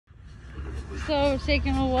so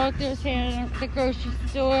taking a walk. There's the grocery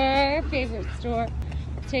store, favorite store.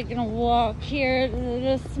 Taking a walk here to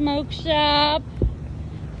the smoke shop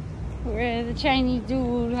where the Chinese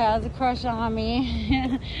dude has a crush on me.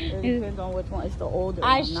 It depends on which one. It's the older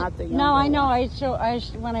one, not the younger No, I know. one.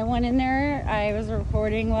 When I went in there, I was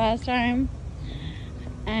recording last time.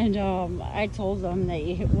 And I told them that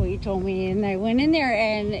what you told me, and I went in there,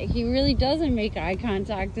 and he really doesn't make eye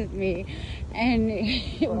contact with me. And are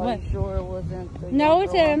you sure it wasn't the no,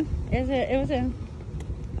 it's one? him. It was him.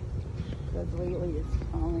 Because lately it's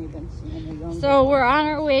only been seeing the younger. So we're on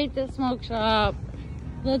our way to the smoke shop.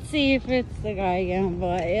 Let's see if it's the guy again,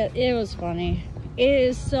 but it was funny. It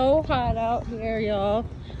is so hot out here, y'all,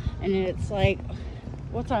 and it's like,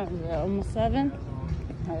 what time is it? Almost 7.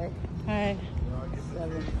 Hey. Hi.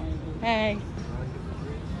 7:20. Hey.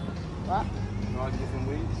 What? You want to get some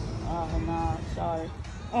weeds? Oh, no, sorry.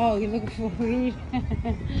 Oh, you're looking for weed?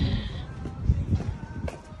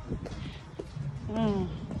 Oh.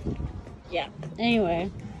 Yeah. Anyway.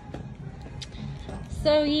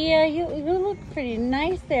 So, yeah, you look pretty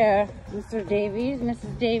nice there, Mr. Davies,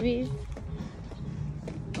 Mrs. Davies.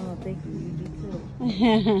 Oh, thank you. You do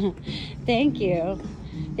too. Thank you.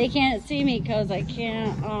 They can't see me because I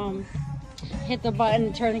can't hit the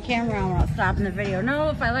button to turn the camera on while stopping the video. No,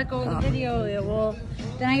 if I let go of the video, it will.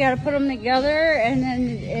 Then I got to put them together, and then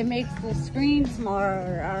it makes the screen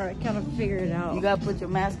smaller. I kind of figured it out. You got to put your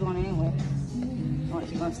mask on anyway.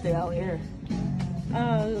 Unless you're going to stay out here.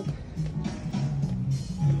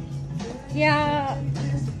 Yeah,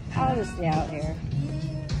 I'll just stay out here.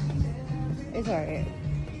 It's alright.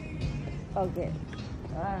 Okay.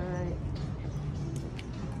 Alright.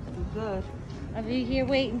 You good. I'll be here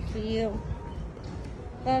waiting for you.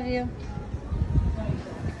 Love you.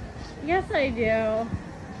 Yes, I do.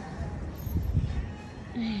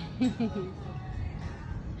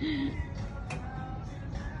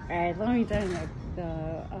 Alright, let me turn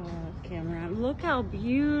the camera on. Look how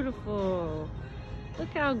beautiful.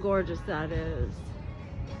 Look how gorgeous that is.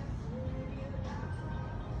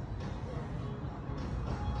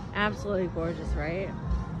 Absolutely gorgeous, right?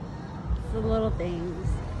 It's the little things.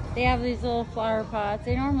 They have these little flower pots.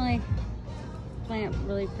 They normally plant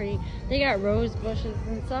really pretty. They got rose bushes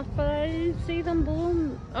and stuff, but I didn't see them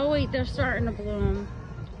bloom. Oh wait, they're starting to bloom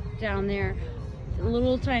down there. The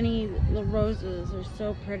little tiny little roses are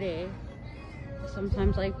so pretty.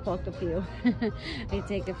 Sometimes I pluck a few. I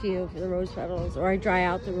take a few for the rose petals, or I dry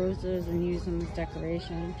out the roses and use them as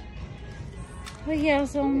decoration. But yeah,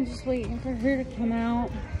 so I'm just waiting for her to come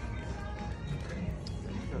out.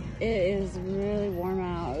 It is really warm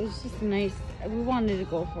out. It was just nice. We wanted to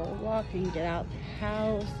go for a walk and get out the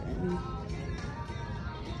house, and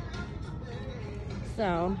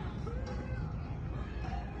so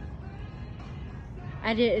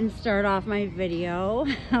I didn't start off my video.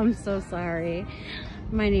 I'm so sorry.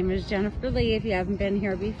 My name is Jennifer Lee. If you haven't been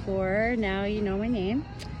here before, now you know my name.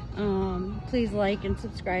 Please like and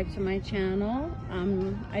subscribe to my channel.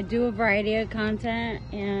 I do a variety of content,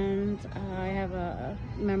 and I have a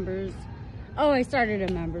members. Oh, I started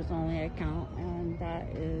a members only account, and that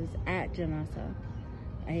is at Janessa.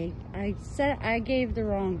 I said I gave the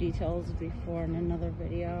wrong details before in another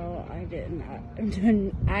video. I did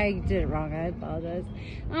it wrong. I apologize.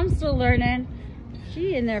 I'm still learning.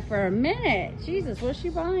 She in there for a minute. Jesus, what's she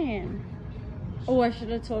buying? Oh, I should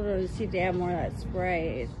have told her to see if they have more of that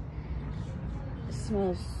spray. It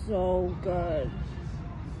smells so good.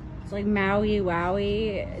 It's like Maui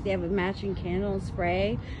Wowie. They have a matching candle and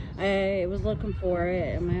spray. I was looking for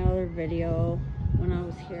it in my other video when I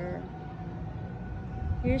was here.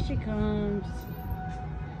 Here she comes.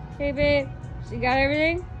 Hey, babe. So you got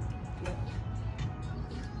everything? Yep.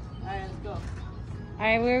 Alright, let's go.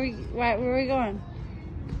 Alright, where are we going?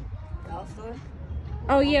 Dollar store?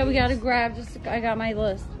 Oh yeah, we gotta grab I got my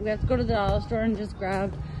list. We have to go to the dollar store and just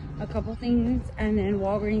grab a couple things, and then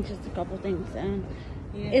Walgreens just a couple things. And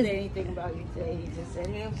he didn't say anything about you today. He just said,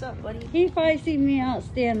 hey, what's up, buddy? He probably seen me out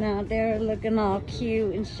standing out there looking all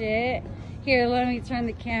cute and shit. Here, let me turn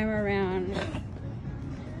the camera around.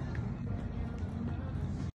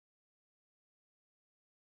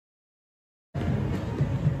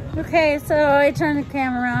 Okay, so I turned the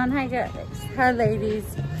camera around. Hi guys, hi ladies.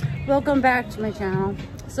 Welcome back to my channel.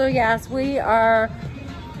 So yes, we are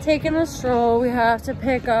taking a stroll. We have to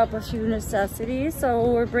pick up a few necessities, so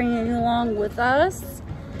we're bringing you along with us.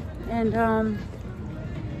 And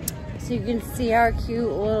so you can see our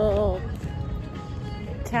cute little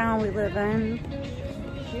town we live in.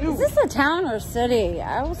 Cute. Is this a town or city?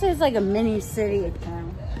 I would say it's like a mini city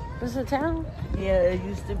town. Is it a town? Yeah, it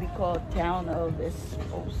used to be called Town of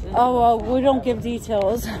Esposa. Oh, well, we don't give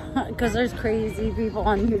details because there's crazy people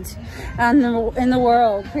on YouTube, in the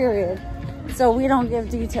world, period. So we don't give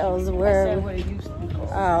details where. I said what it used to be called.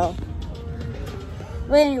 Oh.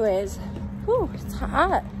 But anyways, whew, it's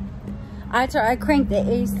hot. I cranked the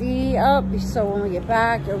AC up so when we get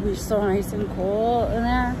back, it'll be so nice and cool in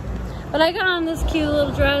there. But I got on this cute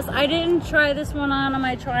little dress. I didn't try this one on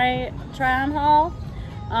my try-on haul.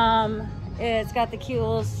 It's got the cute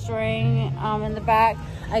little string in the back.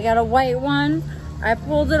 I got a white one. I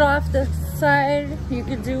pulled it off the side. You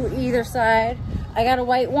could do either side. I got a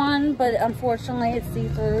white one, but unfortunately it's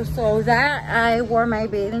see-through. So that I wore my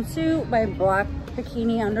bathing suit, my black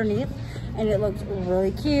bikini underneath, and it looked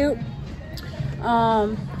really cute.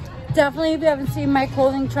 Definitely, if you haven't seen my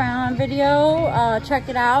clothing try-on video, check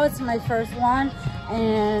it out. It's my first one,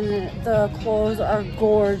 and the clothes are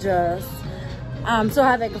gorgeous. I'm so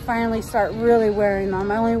happy I could finally start really wearing them.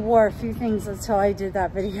 I only wore a few things until I did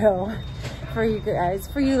that video for you guys,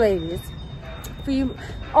 for you ladies, for you,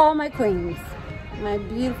 all my queens, my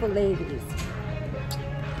beautiful ladies.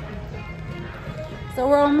 So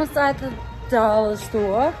we're almost at the dollar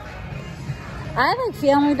store. I like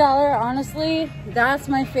Family Dollar, honestly. That's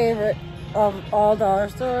my favorite of all dollar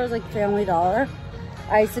stores, like Family Dollar.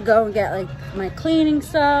 I used to go and get like my cleaning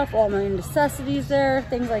stuff, all my necessities there,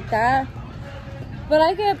 things like that. But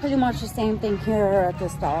I get pretty much the same thing here at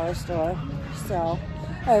this dollar store. So, all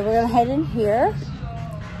right, we're gonna head in here.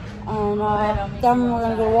 And then we're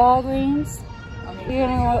gonna go to Walgreens. You're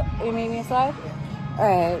gonna go, you meet me inside? All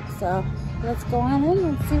right, so let's go on in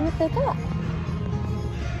and see what they got.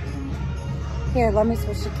 Here, let me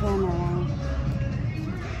switch the camera around.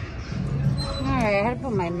 Alright, I had to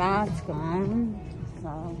put my mask on.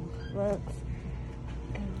 So, let's...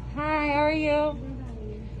 Hi, how are you?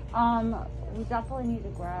 We definitely need to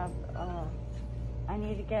grab, I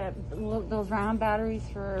need to get those round batteries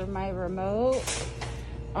for my remote.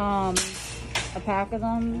 A pack of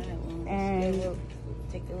them. And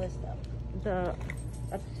take the list up.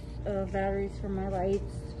 The batteries for my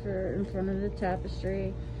lights for in front of the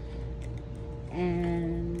tapestry.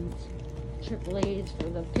 And AAA's for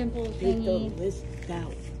the pimple thingy. Take the list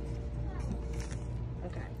out.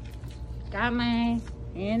 Okay. Got my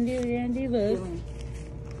handy list.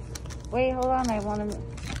 Wait, hold on. I want to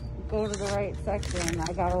go to the right section.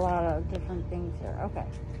 I got a lot of different things here. Okay.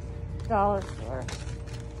 Dollar store.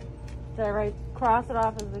 Did I cross it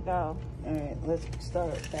off as we go? Alright, let's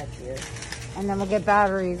start back here. And then we'll get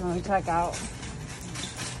batteries when we check out.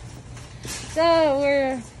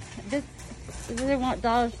 So this is a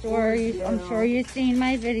dollar store. I'm sure you've seen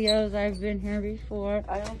my videos. I've been here before.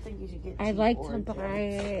 I don't think you should get. I like to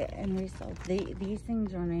buy and resell. These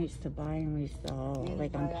things are nice to buy and resell,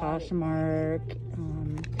 like on Poshmark,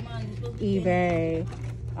 eBay.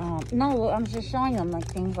 No, I'm just showing them like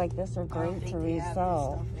things like this are great to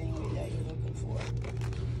resell.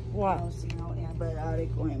 What? I don't see no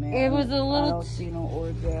antibiotic ointment. It was a little. I don't see no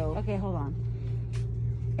Orgel. Okay, hold on.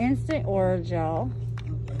 Instant Orgel.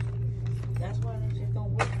 That's why they just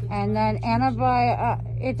don't work. And then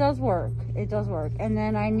it does work. It does work. And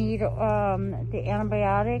then I need the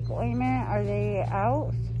antibiotic ointment. Are they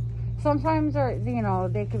out? Sometimes they're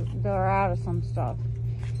they're out of some stuff.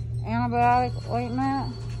 Antibiotic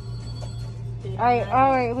ointment.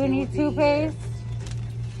 All right. We need toothpaste.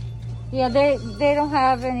 Yeah, they don't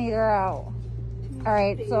have any. They're out. All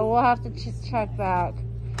right, so we'll have to just check back.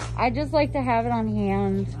 I just like to have it on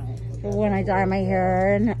hand. When I dye my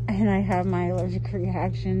hair and I have my allergic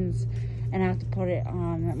reactions and I have to put it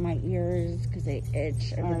on my ears because they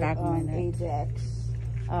itch in the back of my neck. Ajax.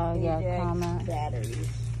 Oh, yeah, comment. Batteries.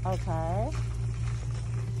 Okay.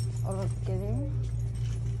 Oh, let's get it.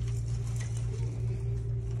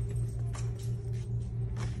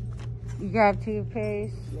 You grab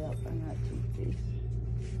toothpaste? Yep, I got toothpaste.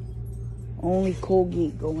 Only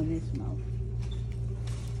Colgate go in this mouth.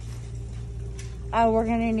 Oh, we're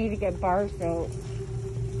gonna need to get bar soap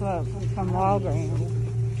from Walgreens.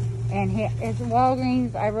 And it's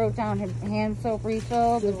Walgreens. I wrote down hand soap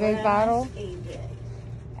refill, the big bottle. And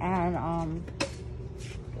got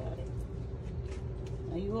it.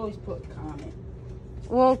 Now you always put Comet.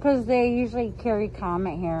 Well, because they usually carry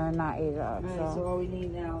Comet here and not Ajax. Alright, so all we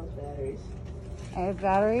need now is batteries. And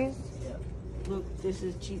batteries? Yep. Look, this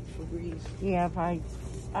is cheap Febreze. Yeah, if I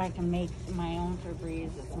can make my own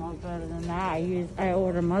Febreze. It smells better than that. I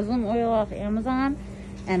order muslin oil off Amazon,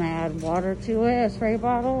 and I add water to it, a spray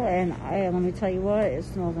bottle, and let me tell you what, it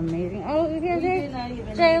smells amazing. Oh, here,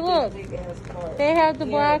 Jay, look. They have the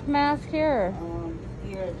black mask here.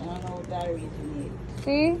 Here, I don't know what batteries you need.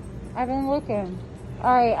 See? I've been looking.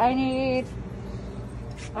 All right, I need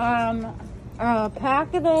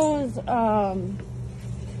Pack of those,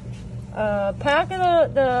 pack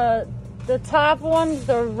of the top ones,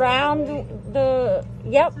 the round,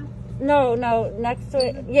 yep, no, next to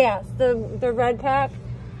it, yes, the red pack.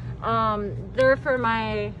 They're for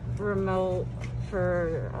my remote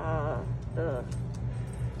for, the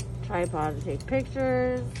tripod to take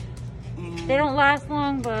pictures. They don't last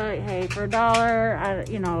long, but hey, for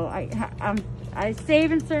 $1, I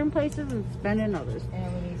save in certain places and spend in others.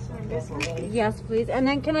 And we need some double. Yes, please. And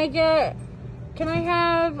then can I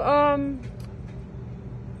have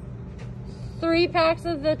 3 packs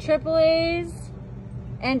of the AAAs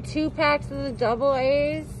and 2 packs of the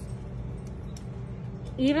AA?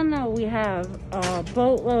 Even though we have a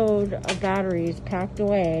boatload of batteries packed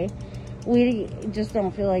away, we just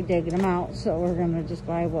don't feel like digging them out, so we're gonna just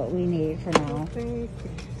buy what we need for now. 3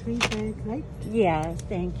 bags, right? Yeah,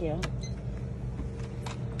 thank you.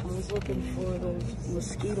 I was looking for those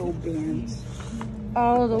mosquito bins.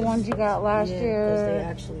 Oh, the ones you got last year. Because they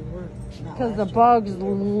actually work. Because the bugs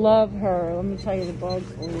love her. Let me tell you, the bugs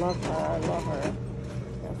love her. I love her.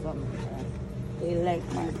 That's something like that. They like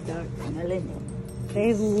my dark millennium.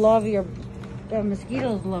 They love the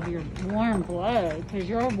mosquitoes love your warm blood, because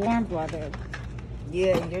you're warm-blooded.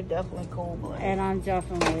 Yeah, you're definitely cold-blooded. And I'm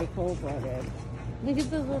definitely cold-blooded. Look at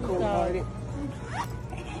this little dog.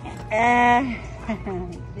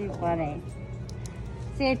 She's funny.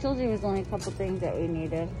 See, I told you it was only a couple things that we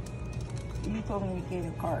needed. You told me you gave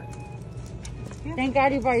a card. Yeah. Thank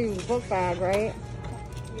God you brought your book bag, right?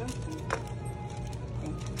 Yeah.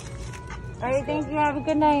 All right, thank you. Have a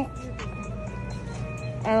good night.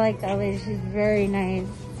 I like that lady. She's very nice.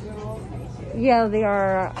 Yeah, they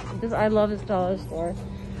are. I love this dollar store.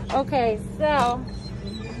 Okay, so.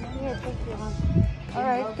 Here, thank you, Mom. All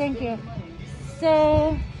right, thank you.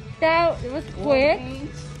 So, that was quick.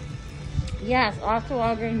 Yes, off to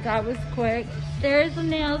Walgreens. That was quick. There's a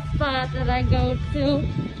nail spot that I go to.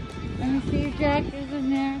 Let me see if Jack is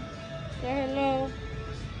in there. Say hello.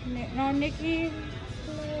 No, Nikki.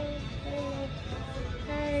 Hello. Hello.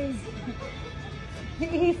 Hi.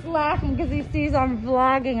 He's laughing because he sees I'm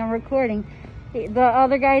vlogging and recording. The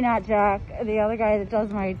other guy, not Jack, the other guy that does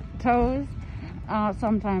my toes,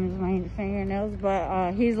 sometimes my fingernails,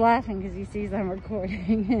 but he's laughing because he sees I'm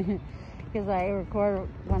recording. Because I record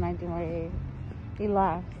when I do he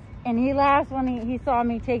laughs. And he laughs when he saw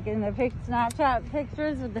me taking the Snapchat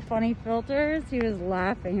pictures with the funny filters. He was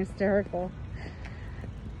laughing, hysterical.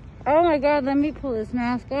 Oh my God, let me pull this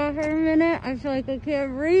mask off for a minute. I feel like I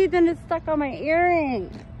can't breathe and it's stuck on my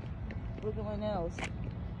earring. Look at my nails.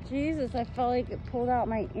 Jesus, I felt like it pulled out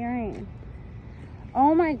my earring.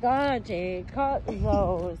 Oh my God, Jade, cut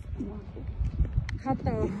those. Cut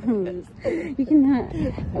those. You cannot.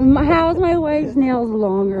 How's my wife's nails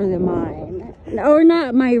longer than mine? Or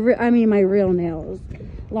not my real nails.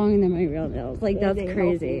 Longer than my real nails. Like, that's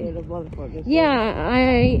crazy.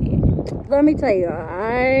 Yeah, let me tell you,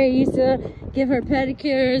 I used to give her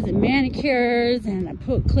pedicures and manicures and I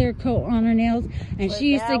put clear coat on her nails, and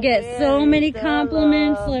she used to get so many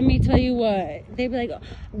compliments. Let me tell you what, they'd be like,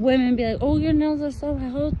 women be like, oh, your nails are so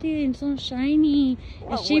healthy and so shiny.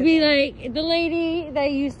 And she'd be like, the lady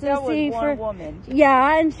that used to see for woman.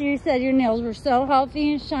 Yeah, and she said your nails were so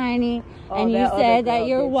healthy and shiny. And you said that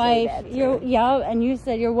your wife, and you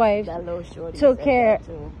said your wife took care.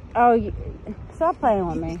 Oh, stop playing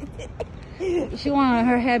with me. She wanted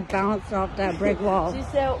her head bounced off that brick wall. She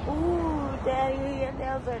said, ooh, Daddy, your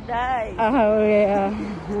nails are nice. Oh, yeah.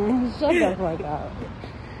 Shut the fuck up.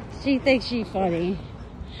 She thinks she's funny.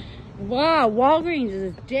 Wow, Walgreens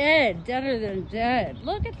is dead. Deader than dead.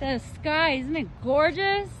 Look at the sky. Isn't it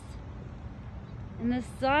gorgeous? And the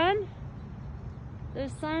sun? The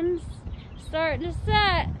sun's starting to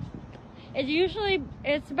set.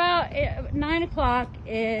 It's about 9 o'clock.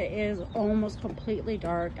 It is almost completely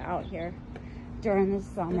dark out here during the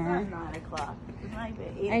summer. It's not 9 o'clock. It's not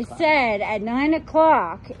even 8 I o'clock. said at 9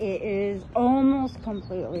 o'clock it is almost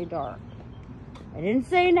completely dark. I didn't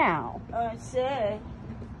say now. I said.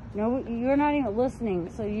 No, you're not even listening,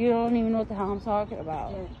 so you don't even know what the hell I'm talking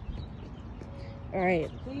about. Yeah. All right.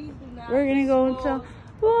 Please do not We're going to go into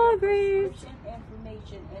Walgreens.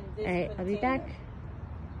 All Alright, I'll be back.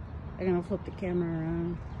 I'm gonna flip the camera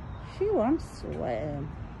around. Phew, I'm sweating.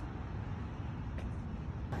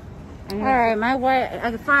 Alright, my wife,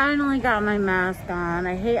 I finally got my mask on.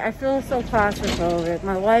 I feel so claustrophobic.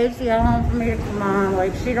 My wife's yelling for me to come on.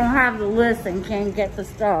 Like, she don't have the list and can't get the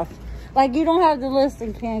stuff. Like, you don't have the list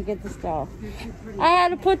and can't get the stuff. I had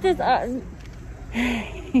to put this on.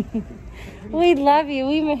 We love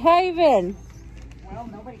you. How you been? Well,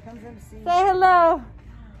 nobody comes in to see Say hello.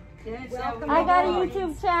 I got a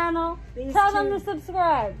YouTube channel. Tell them to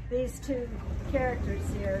subscribe. These two characters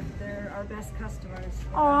here, they're our best customers.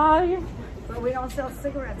 Aw, but we don't sell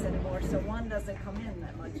cigarettes anymore, so one doesn't come in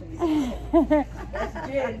that much anymore. That's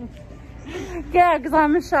Jid. Yeah, because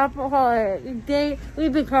I'm a shopaholic.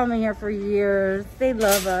 We've been coming here for years. They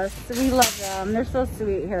love us. We love them. They're so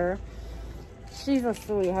sweet here. She's a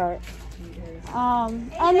sweetheart.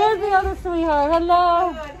 And there's the other sweetheart.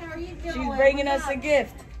 Hello. Good. How are you doing? She's bringing us a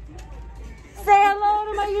gift. Say hello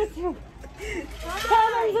to my YouTube. Tell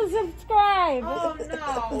them to subscribe. Oh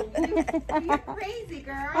no. You're crazy,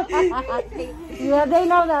 girl. You're crazy. Yeah, they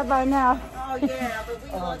know that by now. Oh yeah, but we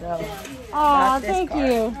love them. Aw, thank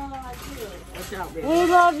you. We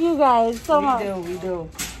love you guys so much. We do.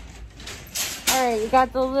 All right, you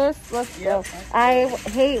got the list? Let's go. I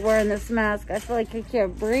hate wearing this mask. I feel like I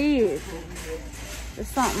can't breathe. There's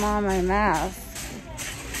something on my mask.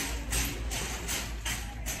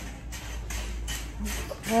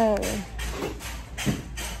 Okay.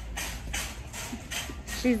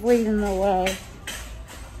 She's leading the way.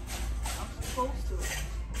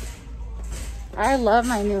 I love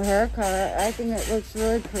my new haircut. I think it looks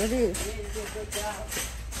really pretty.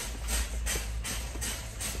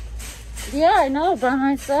 Yeah, I know, by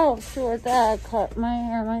myself too. With that, I cut my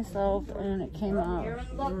hair myself and it came out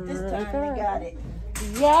This really time we good. got it.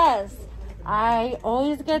 Yes, I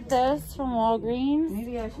always get this from Walgreens.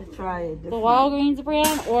 Maybe I should try it. The Walgreens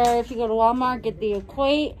brand, or if you go to Walmart, get the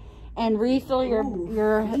Equate and refill your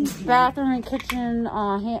bathroom and kitchen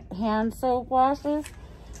hand soap washes.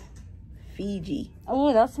 Fiji.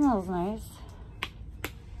 Oh, that smells nice.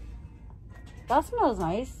 That smells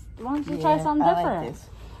nice. Why don't you try something different? I like this.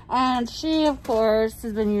 And she, of course,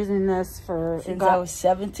 has been using this since I was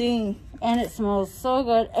 17. And it smells so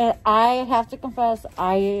good. And I have to confess,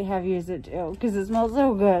 I have used it too because it smells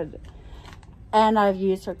so good. And I've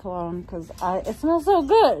used her cologne because it smells so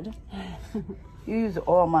good. You use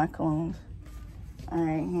all my colognes. All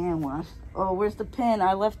right, hand wash. Oh, where's the pen?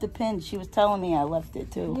 I left the pen. She was telling me I left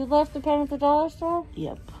it too. You left the pen at the dollar store?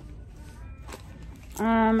 Yep.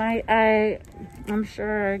 I'm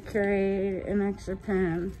sure I carried an extra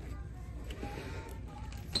pen.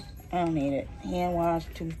 I don't need it. Hand wash,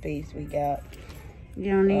 toothpaste we got.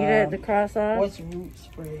 You don't need it to cross off? What's root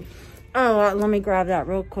spray? Oh, let me grab that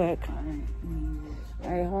real quick. All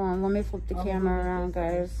right, hold on. Let me flip the camera around,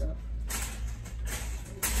 guys.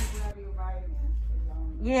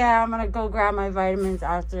 Yeah, I'm going to go grab my vitamins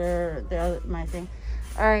after my thing.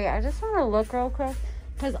 All right, I just want to look real quick.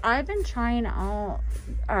 Because I've been trying out,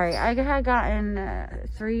 all right, I had gotten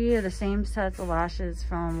 3 of the same sets of lashes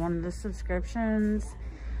from one of the subscriptions.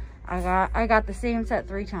 I got the same set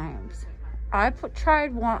 3 times. I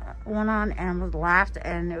tried one on and was laughed,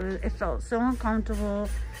 and it felt so uncomfortable,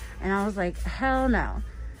 and I was like, hell no.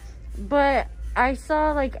 But I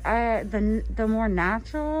saw like the more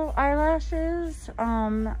natural eyelashes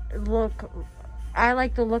I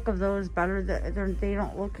like the look of those better. They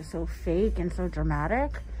don't look so fake and so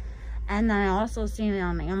dramatic. And then I also seen it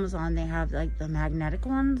on Amazon. They have like the magnetic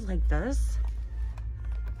ones like this.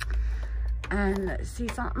 And see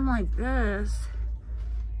something like this.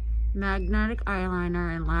 Magnetic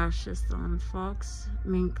eyeliner and lash system. Fox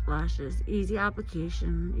mink lashes. Easy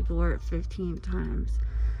application. You can wear it 15 times.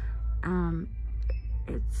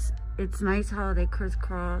 It's nice how they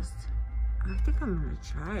crisscross. I think I'm gonna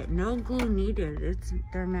try it. No glue needed.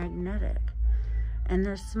 They're magnetic, and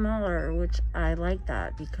they're smaller, which I like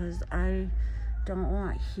that because I don't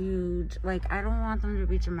want huge. Like I don't want them to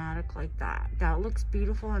be dramatic like that. That looks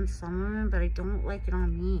beautiful on some women, but I don't like it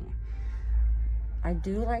on me. I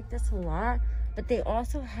do like this a lot, but they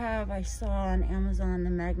also have. I saw on Amazon the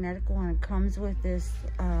magnetic one. It comes with this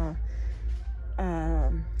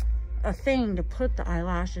a thing to put the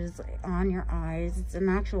eyelashes on your eyes. It's an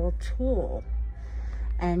actual tool,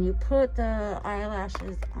 and you put the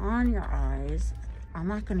eyelashes on your eyes. I'm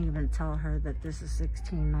not gonna even tell her that this is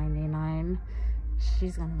 $16.99.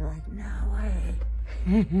 She's gonna be like, no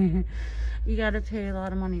way. You gotta pay a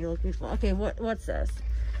lot of money to look beautiful. Okay, what's this?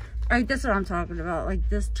 All right, this is what I'm talking about, like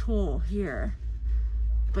this tool here.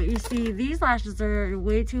 But you see, these lashes are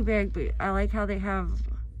way too big, but I like how they have,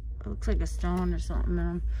 it looks like a stone or something in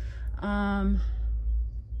them. I'm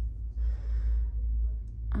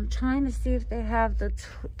trying to see if they have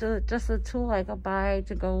just a tool I could buy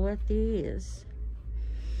to go with these,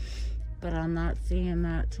 but I'm not seeing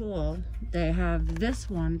that tool. They have this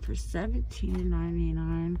one for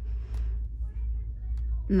 $17.99.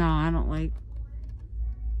 No, I don't like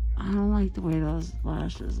the way those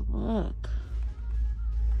lashes look.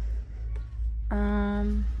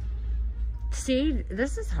 See,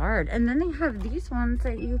 this is hard. And then they have these ones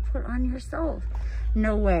that you put on yourself.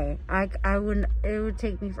 No way. I wouldn't, it would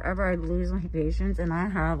take me forever. I'd lose my patience, and I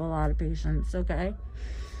have a lot of patience, okay?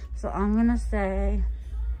 So I'm gonna say,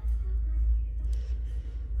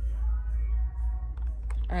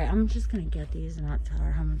 all right, I'm just gonna get these and not tell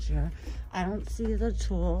her how much they are. I don't see the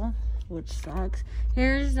tool, which sucks.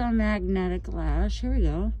 Here's a magnetic lash. Here we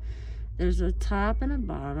go. There's a top and a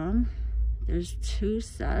bottom. There's 2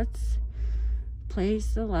 sets.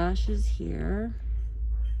 Place the lashes here.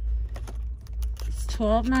 It's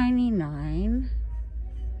 $12.99.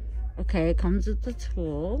 Okay, it comes with the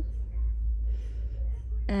tool.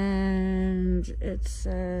 And it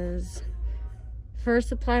says,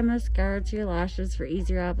 first apply mascara to your lashes for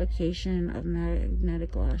easier application of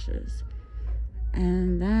magnetic lashes.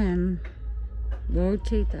 And then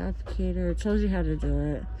rotate the applicator. It tells you how to do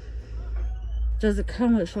it. Does it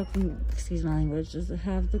come with fucking, excuse my language, does it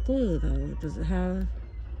have the glue though? Does it have,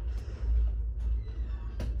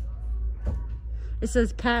 it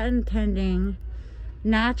says patent pending,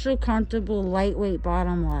 natural, comfortable, lightweight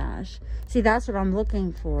bottom lash. See, that's what I'm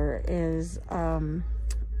looking for, is more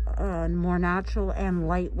natural and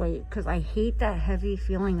lightweight, because I hate that heavy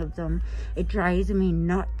feeling of them. It drives me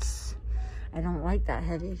nuts. I don't like that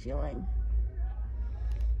heavy feeling.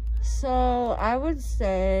 So I would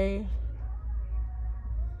say,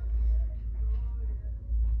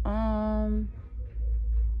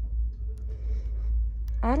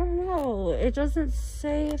 I don't know. It doesn't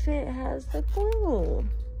say if it has the glue.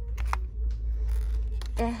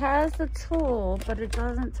 It has the tool, but it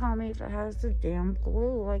doesn't tell me if it has the damn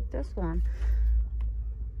glue like this one.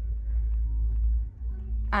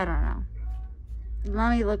 I don't know.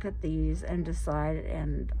 Let me look at these and decide,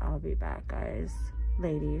 and I'll be back, guys,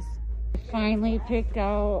 ladies. I finally picked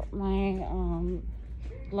out my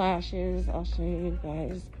lashes. I'll show you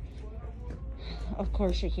guys. Of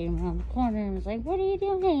course, she came around the corner and was like, what are you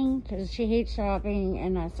doing? Because she hates shopping,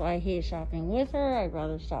 and that's why I hate shopping with her. I'd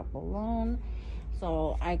rather shop alone,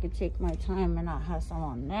 so I could take my time and not have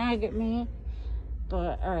someone nag at me.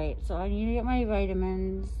 But all right, so I need to get my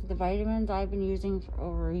vitamins. The vitamins I've been using for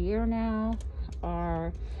over a year now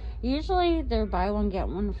are, usually they're buy one get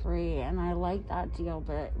one free, and I like that deal,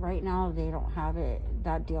 but right now they don't have it,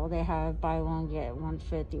 that deal. They have buy one get one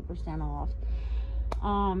 50% off.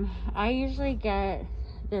 I usually get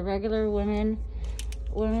the regular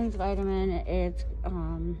women's vitamin. It's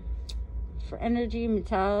for energy,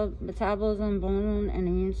 metabolism, bone and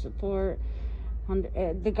immune support.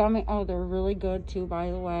 The gummy, oh, they're really good too, by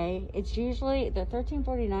the way. It's usually, they're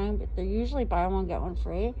 $13.49, but they're usually buy one get one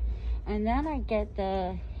free. And then I get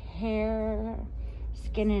the hair,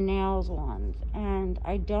 skin and nails ones, and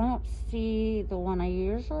I don't see the one I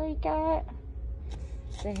usually get,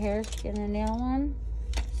 the hair, skin and nail one.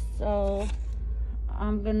 So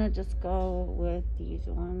I'm gonna just go with these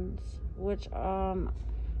ones, which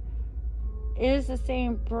is the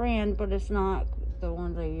same brand, but it's not the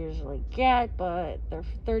ones I usually get, but they're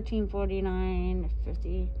 $13.49,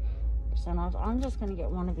 50% off. I'm just gonna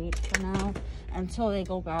get one of each for now until they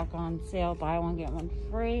go back on sale. Buy one get one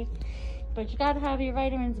free. But you gotta have your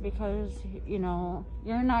vitamins, because you know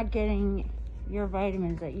you're not getting your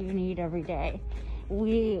vitamins that you need every day.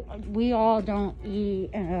 We all don't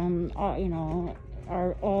eat you know,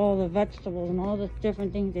 all the vegetables and all the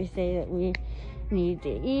different things they say that we need to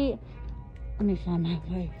eat. Let me find my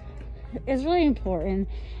way. It's really important.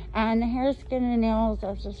 And the hair, skin and nails,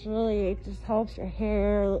 that's just really, it just helps your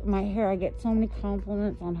hair. My hair, I get so many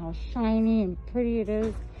compliments on how shiny and pretty it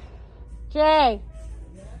is. Jay,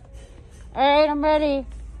 all right, I'm ready.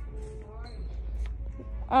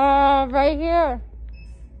 Right here.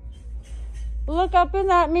 Look up in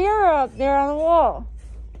that mirror up there on the wall.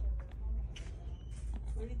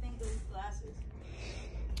 What do you think of these glasses?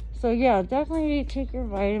 So yeah, definitely take your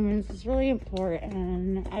vitamins. It's really important.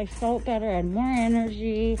 And I felt better, I had more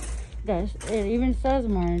energy. It even says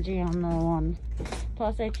more energy on the one.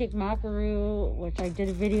 Plus I take Macaru, which I did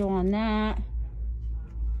a video on that.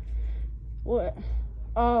 What?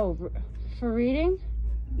 Oh, for reading?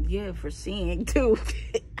 Yeah, for seeing too.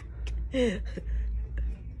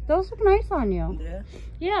 Those look nice on you. Yeah?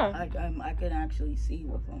 Yeah. I can actually see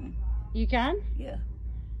with them. You can? Yeah.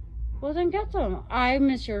 Well, then get them. I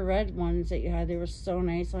miss your red ones that you had. They were so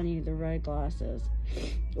nice on you, the red glasses.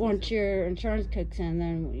 Once your insurance kicks in,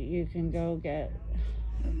 then you can go get,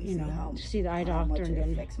 you know, see the eye doctor. How much and it get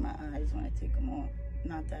affects my eyes when I take them off.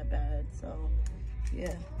 Not that bad, so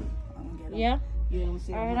yeah. I'm gonna get them. Yeah? You don't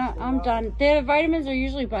see All right, I'm done. The vitamins are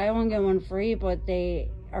usually buy one get one free, but they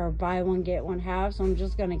are buy one get one half, so I'm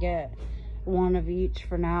just gonna get one of each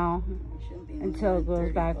for now until it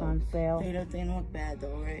goes back on sale. They don't look bad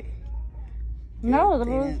though, right? No,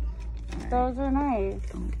 those are nice.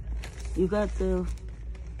 You got the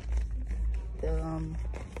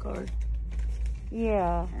card.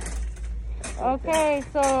 Yeah. Okay,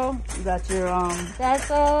 so You got your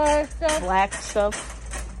that's all our stuff. black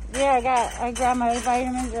stuff. Yeah, I grabbed my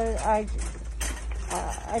vitamins.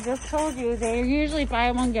 I just told you they usually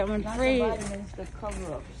buy one get one free. Not the vitamins, the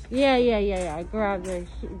cover-ups. Yeah. I grabbed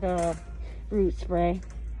the root spray.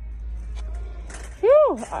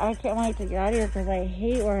 Whew! I can't wait to get out of here because I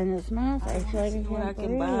hate wearing this mask. I feel like I What I can't can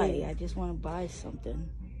breathe. buy. I just want to buy something.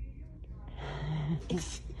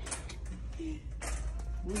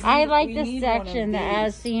 I like the section that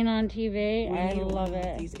as seen on TV. I love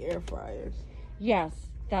it. These air fryers. Yes,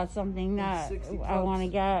 that's something that I want to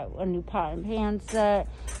get. A new pot and pan set,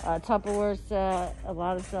 a Tupperware set, a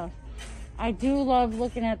lot of stuff. I do love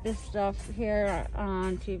looking at this stuff here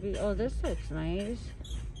on TV. Oh, this looks nice.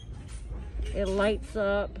 It lights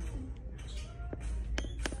up.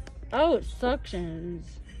 Oh, it suctions.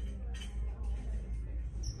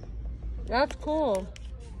 That's cool.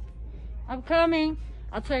 I'm coming.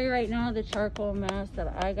 I'll tell you right now, the charcoal mask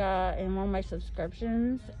that I got in one of my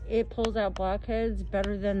subscriptions, it pulls out blackheads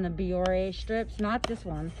better than the Biore strips. Not this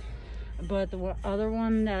one, but the other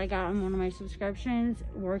one that I got in one of my subscriptions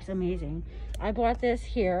works amazing. I bought this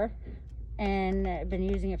here and I've been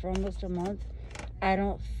using it for almost a month. I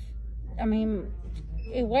mean,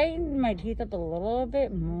 it whitened my teeth up a little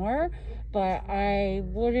bit more, but I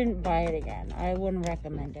wouldn't buy it again. I wouldn't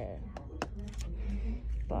recommend it.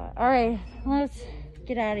 But all right, let's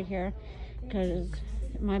get out of here because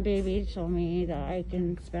my baby told me that I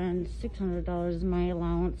can spend $600 as my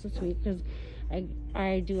allowance this week because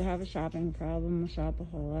I do have a shopping problem, a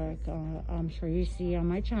shopaholic. I'm sure you see on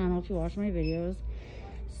my channel if you watch my videos.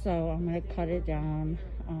 So I'm gonna cut it down.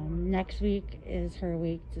 Next week is her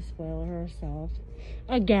week to spoil herself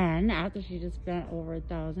again after she just spent over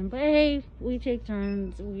 $1,000. But hey, we take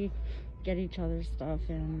turns. We get each other's stuff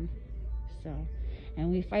in. And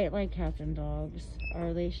we fight like cats and dogs. Our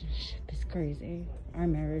relationship is crazy. Our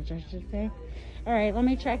marriage, I should say. All right, let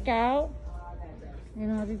me check out.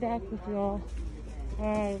 And I'll be back with y'all.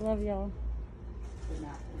 All right, love y'all.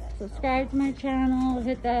 Subscribe to my channel.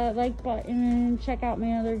 Hit that like button. Check out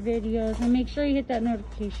my other videos. And make sure you hit that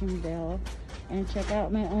notification bell. And check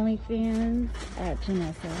out my OnlyFans at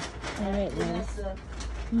Janessa. All right, guys.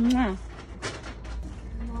 Mwah.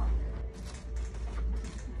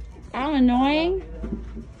 I'm annoying.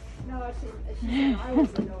 No, she said I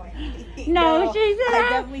was annoying. No, she said, I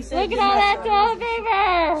definitely said look at all that toilet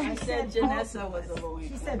I paper. said Janessa was annoying.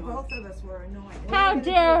 She said both of us were annoying. How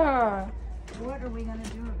dare her? What are we going to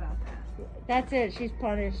do about that? That's it. She's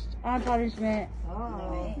punished. On punishment.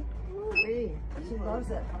 Oh, she loves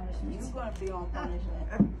that punishment. You're going to be on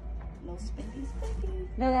punishment. No spinky.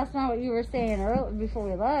 No, that's not what you were saying earlier before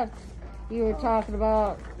we left. You were talking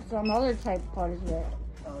about some other type of punishment.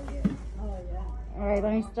 Oh, yeah. Oh, yeah. All right,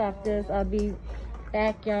 let me stop this. I'll be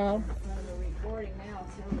back, y'all. We're recording now.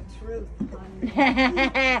 Tell the truth.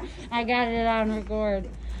 I got it on record.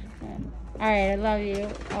 All right, I love you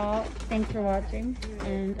all. Thanks for watching,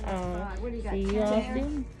 and see you all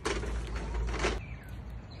soon.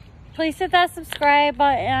 Please hit that subscribe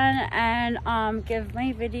button and give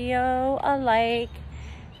my video a like.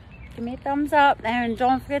 Give me a thumbs up, and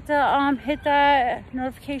don't forget to hit that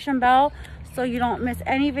notification bell so you don't miss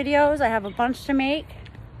any videos. I have a bunch to make,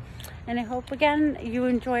 and I hope again you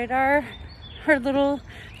enjoyed our little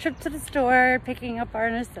trip to the store, picking up our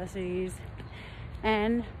necessities.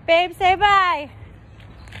 And babe, say bye.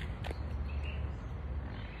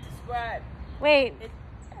 Subscribe. Wait,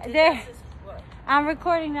 there. I'm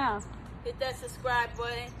recording now. Hit that subscribe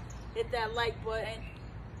button. Hit that like button.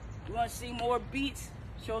 You want to see more beats?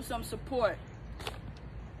 Show some support.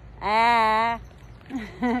 All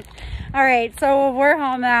right, so we're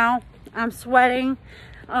home now. I'm sweating.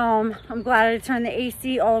 I'm glad I turned the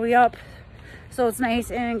AC all the way up so it's nice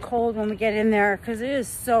and cold when we get in there because it is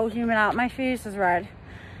so humid out. My face is red.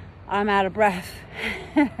 I'm out of breath.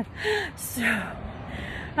 So,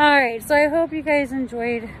 all right, so I hope you guys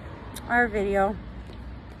enjoyed our video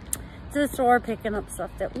to the store picking up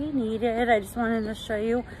stuff that we needed. I just wanted to show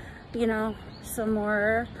you, you know, some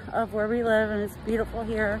more of where we live, and it's beautiful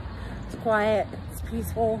here. It's quiet, it's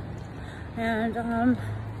peaceful, and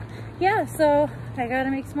yeah, so I gotta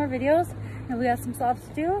make some more videos and we got some stuff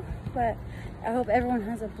to do, but I hope everyone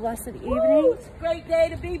has a blessed evening. Woo, it's a great day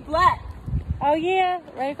to be black. Oh yeah,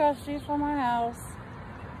 right across the street from our house.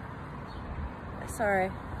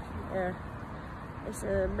 Sorry. There. It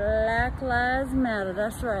says Black Lives Matter.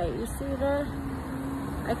 That's right. You see that?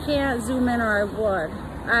 I can't zoom in or I would.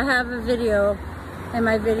 I have a video in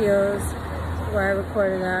my videos where I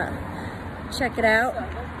recorded that. Check it out.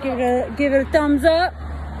 Give it a thumbs up.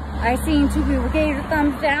 I seen 2 people gave it a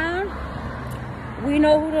thumbs down. We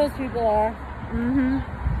know who those people are.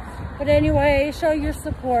 But anyway, show your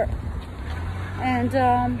support. And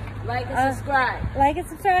like and subscribe. Like and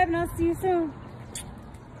subscribe, and I'll see you soon.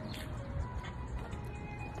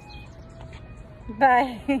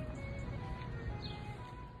 Bye.